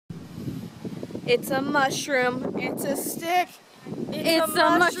It's a mushroom. It's a stick. It's a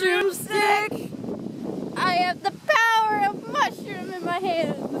mushroom stick. I have the power of mushroom in my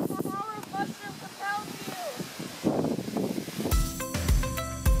hands. The power of mushroom compels you.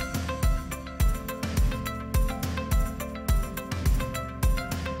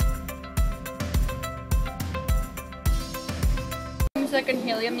 Second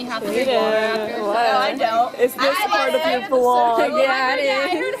helium, you have to Wait do water a- after. what? So I don't. Is this part of your vlog? Yeah, it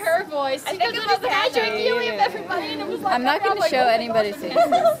is. I heard her voice. I think it was the hydrate helium, everybody, and it was like. I'm not going to show anybody's faces.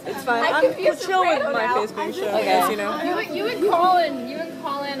 It's fine. I'm chill with my face being shown, Okay. you know. You and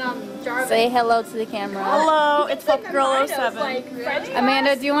Colin, Jarvis. Say hello to the camera. Hello, it's Pup Girl 07.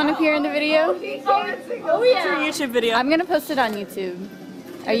 Amanda, do you want to appear in the video? Oh It's your YouTube video. I'm going to post it on YouTube.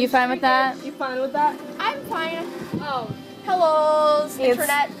 Are you fine with that? You fine with that? I'm fine. Oh, hello,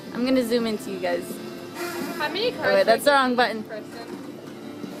 internet. I'm going to zoom into you guys. How many cards? Oh wait, that's the wrong button.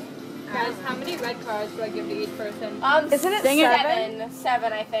 Guys, how many red cards do I give to each person? Isn't it Dang it. 7?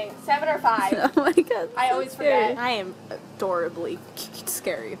 7, I think. 7 or 5. Oh my god. I always forget. I am adorably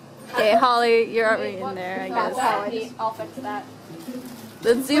scary. Okay, Holly, you're already in there, I That's guess. Holly. I'll fix that.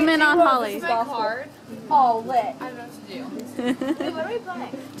 Let's zoom in on Holly. My card? Oh, lit. I don't know what to do. Wait, what are we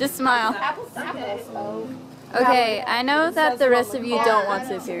playing? Just smile. Apples to apples. Oh. Okay, I know that the rest of you don't want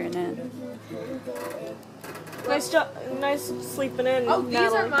to appear in it. Nice sleeping in. Oh, these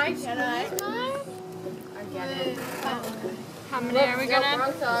are Natalie. my Jedi. How many are we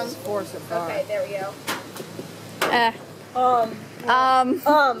gonna? 4 so far. Okay, there we go.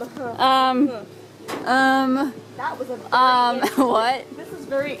 That was a What? This is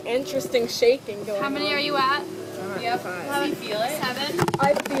very interesting shaking going on. How many are you at? Yep. How do you feel it? 7.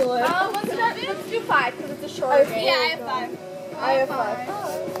 I feel it. let's do 5 because it's a shorter game. Yeah, I have 5. I have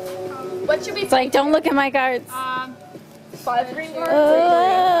 5. What should we It's like, don't look at my cards. 5 green cards?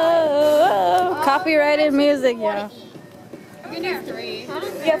 Copyrighted music, yeah. We can do 3.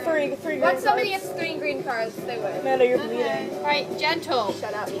 Yeah, 3 green Once somebody cards. gets 3 green cards, they win. Amanda, you're bleeding. Alright, gentle.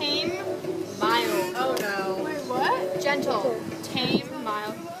 Shut up. Tame, mild. Oh no. Wait, what? Gentle. Tame,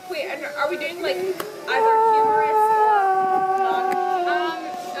 mild. Wait, are we doing like either humorous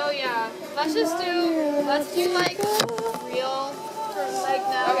Oh yeah. Let's do like real, like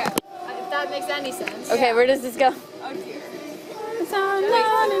no. Okay. If that makes any sense. Okay, where does this go? Oh dear. If you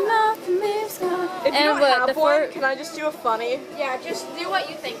And don't what, have the one, four- can I just do a funny? Yeah, just do what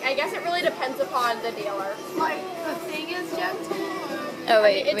you think. I guess it really depends upon the dealer. Like the thing is gentle. Oh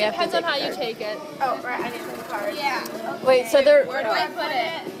wait, It we have to depends on take how a you card. take it. Oh, right, I need some cards. Yeah. Wait, so they're Where do I put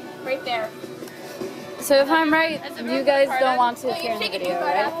it? Right there. so if I'm right, you guys don't want to So appear you in the take a new video,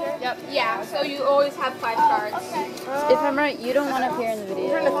 card right? after? Yep. Yeah, so you always have 5 cards. If I'm right, you don't want to appear in the I'm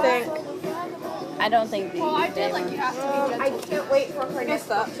trying to video. think. I don't think Well, I they did like will. you have to be I gentle. can't wait for her next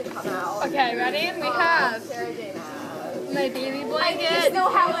book to come out. Okay, ready? We have Sarah Jane Adams. my baby I blanket, just know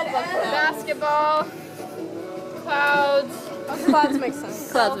how it ends. basketball, clouds, Clouds make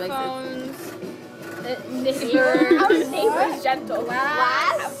sense. Clouds cell makes sense. phones, neighbors, How does neighbors gentle?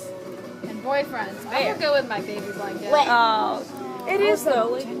 Glass. and boyfriends. I will go with my baby blanket. Lit. Oh, It is though,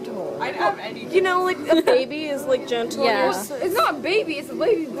 like, I don't have any. you know, like a baby is like gentle. Yeah. It's not a baby, it's a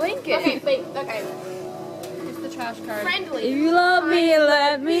baby blanket. Okay, wait, okay. It's the trash card. if Friendly. you love me,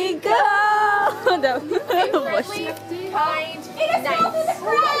 let me go. No. Friendly, kind, it just fell through the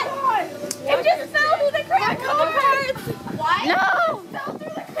crack! It just fell through the crack! Cards! What? No. It fell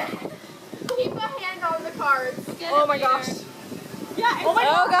through the crack! Keep a hand on the cards. Oh my gosh. Yeah, Oh my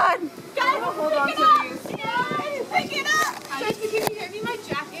Oh God. Guys, hold on pick to it these. up! Guys, pick it up! Guys, can you hand me my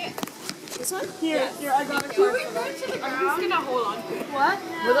jacket? This one? Here, I got it. Can we throw it to the ground? I'm just gonna hold on to it.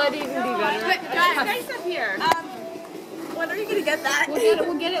 Will that even be better? Guys, up here. When are you gonna get that?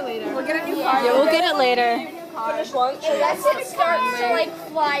 We'll get it later. We'll get a new card. Yeah, we'll get it later. Finish lunch. Unless it starts to like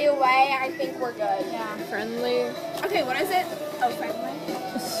fly away, I think we're good. Yeah. Friendly. Okay, what is it? Oh, friendly.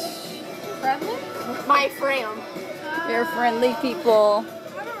 Friendly? My fram. You're friendly people.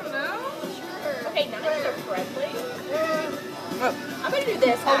 I don't know. Okay, now that they're friendly. I'm gonna do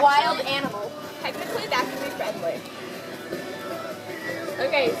this. A wild animal. Technically, that can be friendly.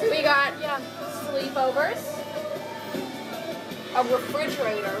 Okay, so we got sleepovers. A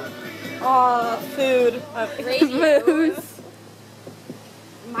refrigerator. Food. Radios.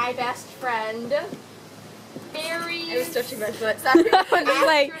 My best friend. Berries. I was touching my foot. Just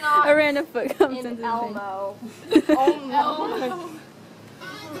like Astronaut a random foot comes into in the thing. Elmo. Elmo.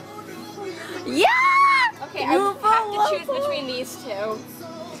 Yeah! Okay, I have to choose between these two.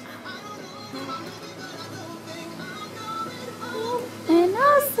 And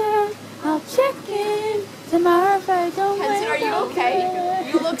also, I'll check in tomorrow if I don't Kenton, are you okay?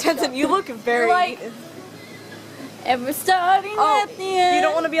 You look Tenson, you look very. And we're starting Oh, at the end. you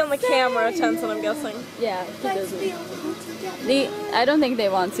don't want to be on the camera, Tenson, I'm guessing. Yeah, he doesn't. I don't think they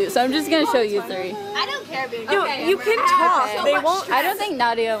want to, so I'm just gonna show you three. I don't care, baby. Dude, you can talk. Okay. They won't. I don't think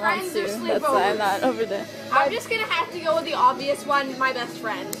Nadia wants to. That's why I'm not over there. I'm just gonna have to go with the obvious one, my best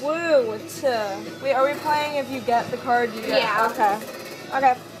friend. Woo. Wait, are we playing if you get the card you get? Yeah. Okay.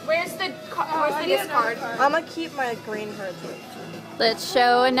 Okay. Where's the discard? I'm gonna keep my green cards. Let's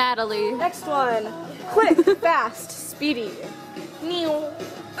show Natalie. Next one. Quick, fast, speedy. Neil.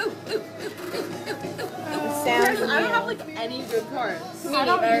 Sounds I don't have like any good cards. I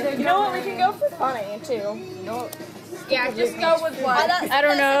don't either. You know what? We can go for funny too. Yeah, just go with one. I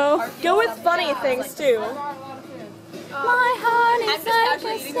don't know. Go with funny things too. My heart is like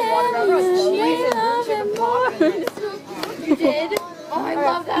a salmon. You did? Oh, I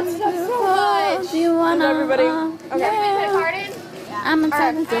love that stuff so much. Do you wanna? Everybody. Put a card in? I'm gonna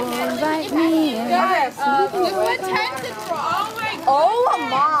tell the door right me. Yes. Just put 10 to draw. Oh Oh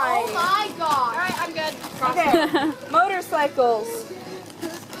my. my god. Alright, I'm good. Okay. Motorcycles.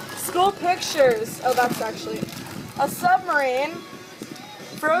 School pictures. Oh, that's actually a submarine.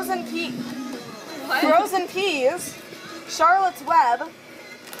 Frozen peas. Charlotte's Web.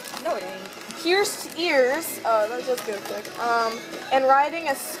 No, it ain't. Pierced ears. Oh, that just go quick. And riding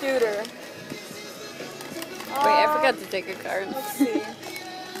a scooter. Wait, I forgot to take a card. Let's see.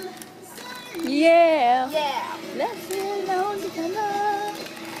 Yeah. Yeah. Let's get alone together.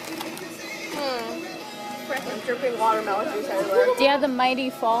 I'm dripping watermelon juice everywhere. Do you have the Mighty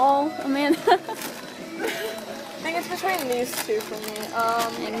Fall, Amanda? I think it's between these two for me.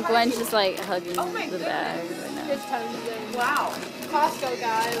 And Gwen's just like hugging the bag right now. Wow. Costco,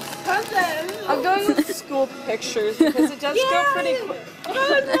 guys. I'm going with school pictures because it does go pretty quick.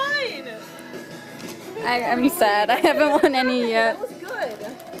 I'm sad. I haven't won any yet. That was good.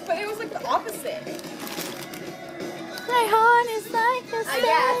 But it was like the opposite. My heart is like a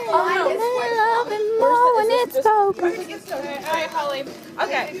yes. love it more when it's broken. Alright, Holly.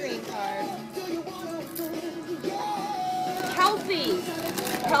 Okay. The green card. Healthy.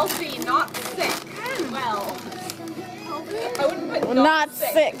 Healthy, not sick. Well. I wouldn't put Not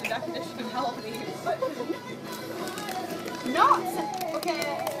sick. in the definition of healthy. Not sick. Okay.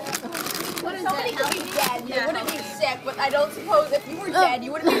 What is Somebody that? could be dead. Yeah, You wouldn't be sick, but I don't suppose if you were dead,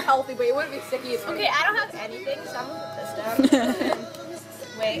 you wouldn't be healthy, but you wouldn't be sick either. Okay, I don't have anything, so I'm gonna put this down.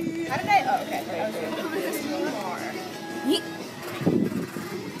 Wait, how did I? Oh, okay. I was gonna put this more.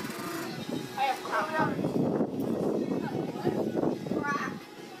 I have crap.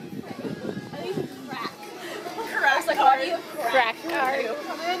 Correct. Like, how do you Crack card. No!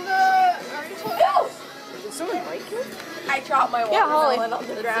 Did someone break it? I dropped my watermelon on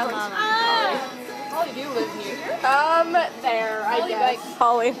the ground. Holly, do you live near here? There, I guess.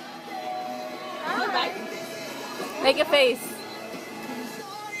 Holly. Make a face.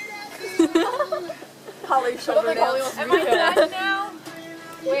 Holly shoulder dance. Am I done now?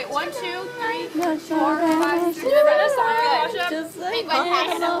 Wait, 1, 2, 3, 4, 5, 6, 7, Just like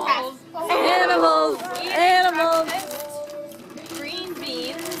animals. animals. Animals. Green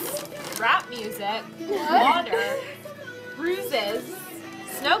beans, rap music, water, bruises,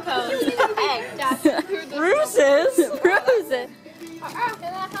 snow cones, eggs. Bruises. Bruises.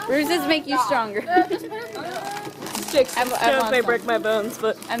 Bruises make you stronger. Sticks. I want May some. break my bones,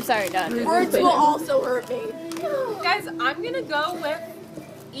 but I'm sorry, Don. Words will also hurt me. Guys, I'm gonna go with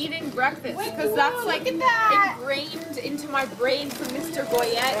eating breakfast because that's like ingrained into my brain from Mr.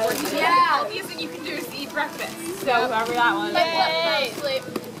 Goyette. Where he said the healthiest thing you can do is eat breakfast. So whoever that one. Yay! Sleep.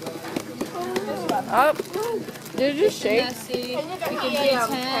 Oh, did you shake? Messy.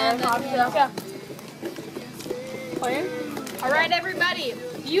 Alright, everybody.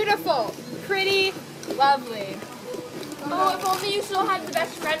 Beautiful. Pretty. Lovely. Oh, if only you still had the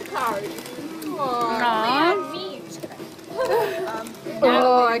best friend card. Aww.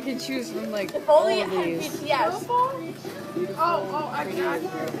 Oh, I can choose from like If only all it had these. BTS.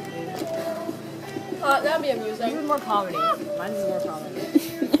 That'd be amusing. more comedy. Mine is more comedy.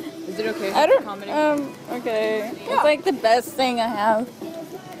 Is it okay? I don't. Okay. It's like the best thing I have.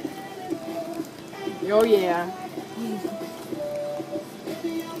 Oh yeah.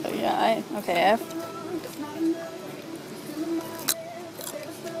 Yeah. Okay. F.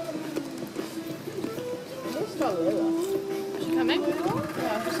 She coming?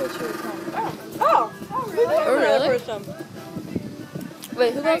 Oh, really? Oh, really? First time.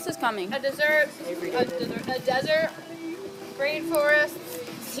 Wait, who else is coming? A desert, a desert, rainforest,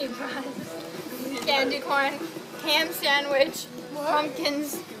 zebras, candy corn, ham sandwich,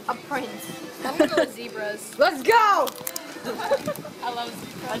 pumpkins, a prince. I'm gonna go with zebras. Let's go! I love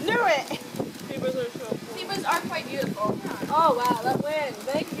I knew it. Zebras are quite beautiful. Oh wow, that win.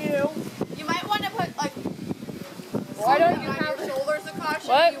 Thank you. You might want to put like Why don't something on your shoulders of caution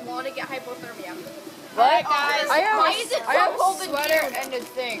What? if you want to get hypothermia. What? Guys, Why is it I have so cold a in sweater here? and a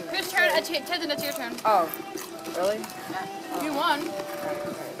thing. whose turn? Ted, it's your turn. Oh, really? You won.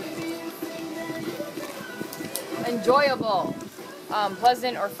 Enjoyable,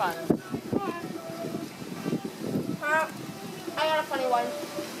 pleasant or fun? I got a funny one.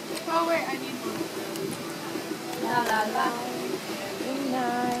 Oh wait, I need one.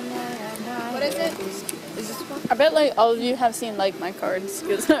 What is it? Is this one? I bet like all of you have seen like my cards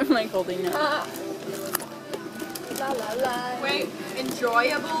because I'm like holding it. La la la. Wait,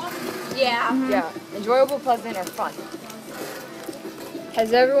 enjoyable? Yeah. Yeah, enjoyable, pleasant, or fun.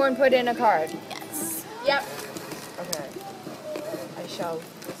 Has everyone put in a card? Yep. Okay. I shall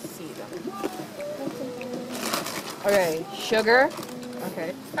see them. Okay, sugar.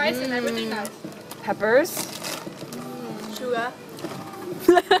 Okay. Spice and everything, guys. Peppers. Sugar.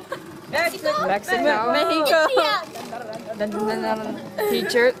 Mexico. Mexico.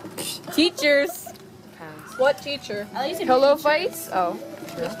 Teacher. Teachers. What teacher? At least Pillow fights. Oh.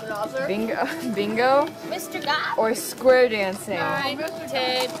 Mr. Dawser. Bingo. Mr. God. Or square dancing.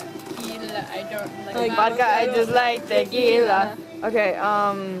 Ted, tequila, I don't like Like Vodka, I just like tequila. Okay,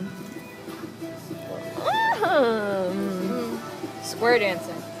 square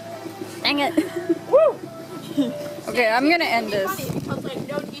dancing. Dang it. Woo! Okay, I'm gonna end this. Funny because like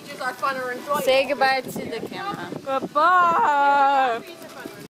no teachers are fun or enjoyable. Say goodbye to the camera. Goodbye.